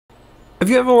Have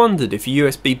you ever wondered if a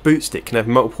USB boot stick can have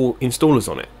multiple installers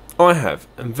on it? I have,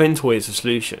 and Ventoy is the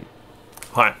solution.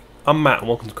 Hi, I'm Matt and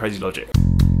welcome to Crazy Logic.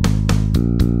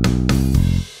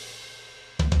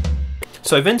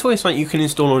 So Ventoy is something you can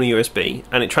install on a USB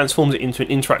and it transforms it into an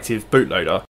interactive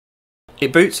bootloader.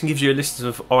 It boots and gives you a list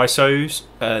of ISOs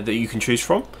that you can choose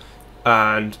from,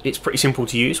 and it's pretty simple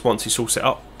to use once it's all set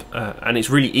up, and it's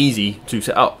really easy to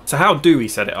set up. So how do we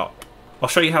set it up? I'll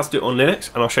show you how to do it on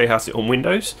Linux and I'll show you how to do it on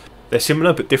Windows. They're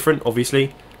similar but different,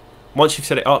 obviously. Once you've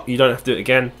set it up, you don't have to do it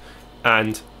again,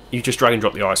 and you just drag and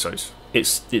drop the ISOs.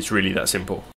 It's really that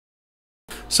simple.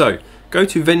 So go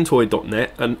to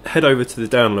ventoy.net and head over to the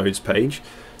downloads page.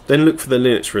 Then look for the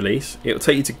Linux release. It'll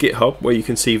take you to GitHub where you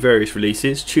can see various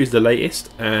releases. Choose the latest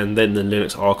and then the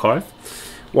Linux archive.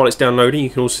 While it's downloading, you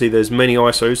can also see there's many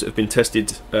ISOs that have been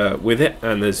tested with it,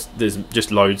 and there's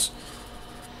just loads.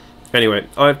 Anyway,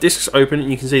 I have disks open and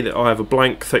you can see that I have a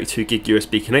blank 32 gig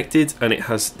USB connected and it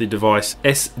has the device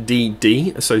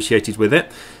SDD associated with it.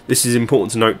 This is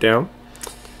important to note down.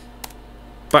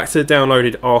 Back to the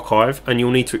downloaded archive, and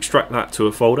you'll need to extract that to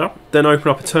a folder. Then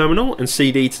open up a terminal and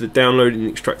CD to the downloaded and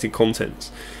extracted contents.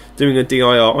 Doing a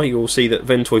dir, you'll see that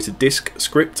Ventoy to disk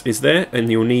script is there, and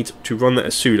you'll need to run that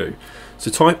as sudo. So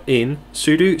type in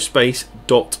sudo space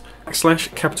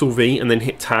 /V and then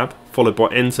hit tab followed by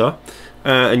enter.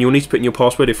 And you'll need to put in your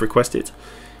password if requested.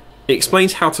 It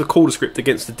explains how to call the script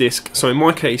against the disk. So in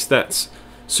my case, that's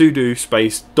sudo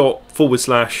space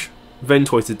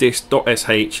 /ventoy to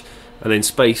disk.sh and then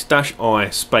space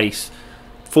 -I space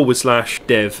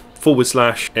 /dev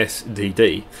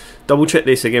 /sdd. Double check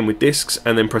this again with disks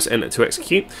and then press enter to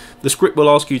execute. The script will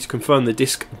ask you to confirm the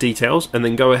disk details and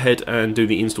then go ahead and do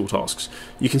the install tasks.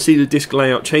 You can see the disk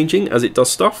layout changing as it does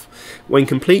stuff. When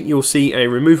complete, you'll see a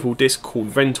removable disk called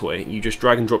Ventoy. You just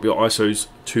drag and drop your ISOs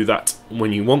to that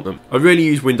when you want them. I rarely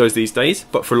use Windows these days,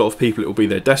 but for a lot of people it will be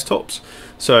their desktops.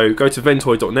 So go to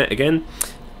ventoy.net again,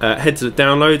 head to the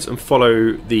downloads and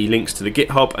follow the links to the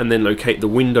GitHub, and then locate the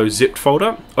Windows zipped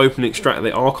folder, open and extract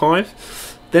the archive.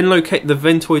 Then locate the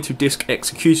Ventoy to disk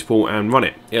executable and run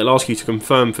it. It'll ask you to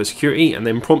confirm for security and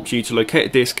then prompt you to locate a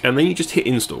disk, and then you just hit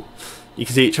install. You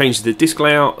can see it changes the disk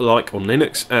layout like on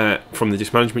Linux from the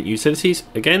disk management utilities.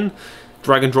 Again,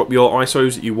 drag and drop your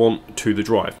ISOs that you want to the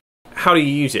drive. How do you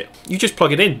use it? You just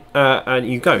plug it in and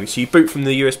you go. So you boot from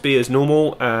the USB as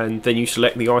normal, and then you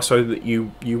select the ISO that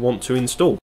you want to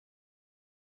install.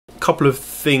 A couple of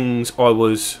things I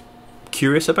was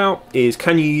curious about is,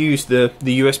 can you use the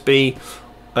USB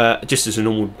just as a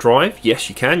normal drive? Yes,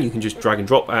 you can. You can just drag and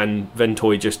drop, and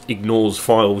Ventoy just ignores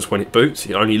files when it boots.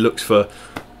 It only looks for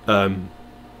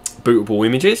bootable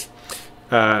images.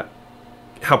 How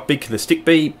big can the stick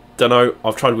be? Don't know.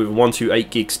 I've tried with a 128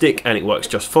 gig stick and it works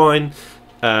just fine.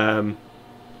 And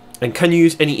can you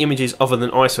use any images other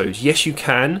than ISOs? Yes, you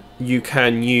can. You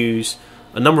can use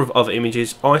a number of other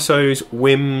images: ISOs,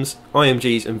 WIMs,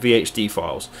 IMGs, and VHD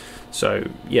files. So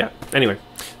yeah, anyway,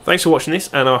 thanks for watching this,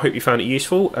 and I hope you found it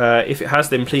useful. If it has,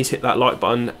 then please hit that like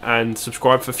button and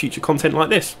subscribe for future content like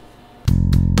this.